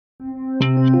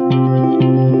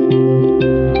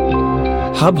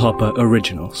Hubhopper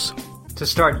Originals. To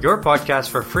start your podcast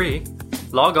for free,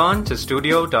 log on to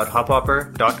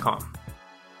studio.hubhopper.com.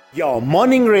 Your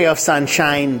Morning Ray of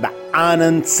Sunshine by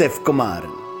Anand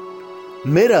Sivkumaran.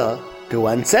 Mirror to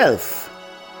oneself.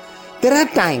 There are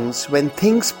times when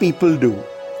things people do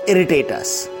irritate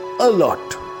us a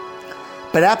lot,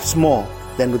 perhaps more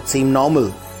than would seem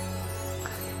normal.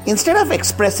 Instead of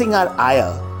expressing our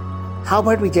ire, how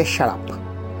about we just shut up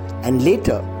and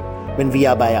later, when we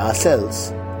are by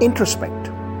ourselves, introspect.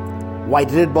 Why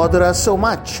did it bother us so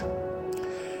much?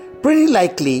 Pretty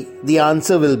likely the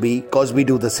answer will be because we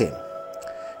do the same.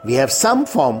 We have some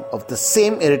form of the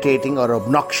same irritating or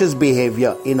obnoxious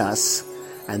behavior in us,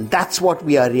 and that's what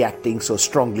we are reacting so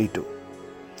strongly to.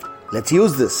 Let's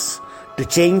use this to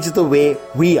change the way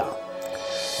we are.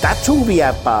 That's who we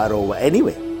have power over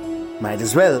anyway. Might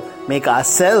as well make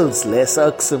ourselves less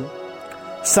irksome.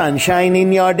 Sunshine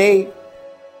in your day.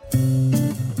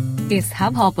 इस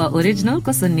Hubhopper original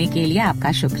को सुनने के लिए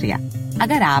आपका शुक्रिया।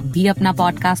 अगर आप भी अपना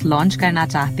पॉडकास्ट लॉन्च करना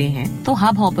चाहते हैं तो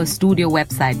हब हॉपर स्टूडियो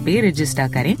वेबसाइट पे रजिस्टर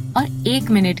करें और 1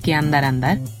 मिनट के अंदर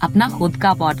अंदर अपना खुद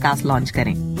का पॉडकास्ट लॉन्च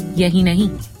करें। यही नहीं,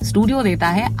 स्टूडियो देता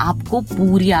है आपको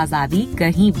पूरी आजादी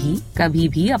कहीं भी कभी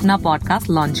भी अपना पॉडकास्ट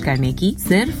लॉन्च करने की,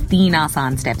 सिर्फ 3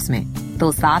 आसान स्टेप्स में।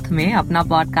 तो साथ में अपना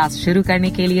पॉडकास्ट शुरू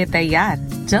करने के लिए तैयार?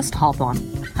 Just hop on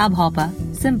hub hopper,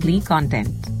 simply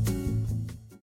content.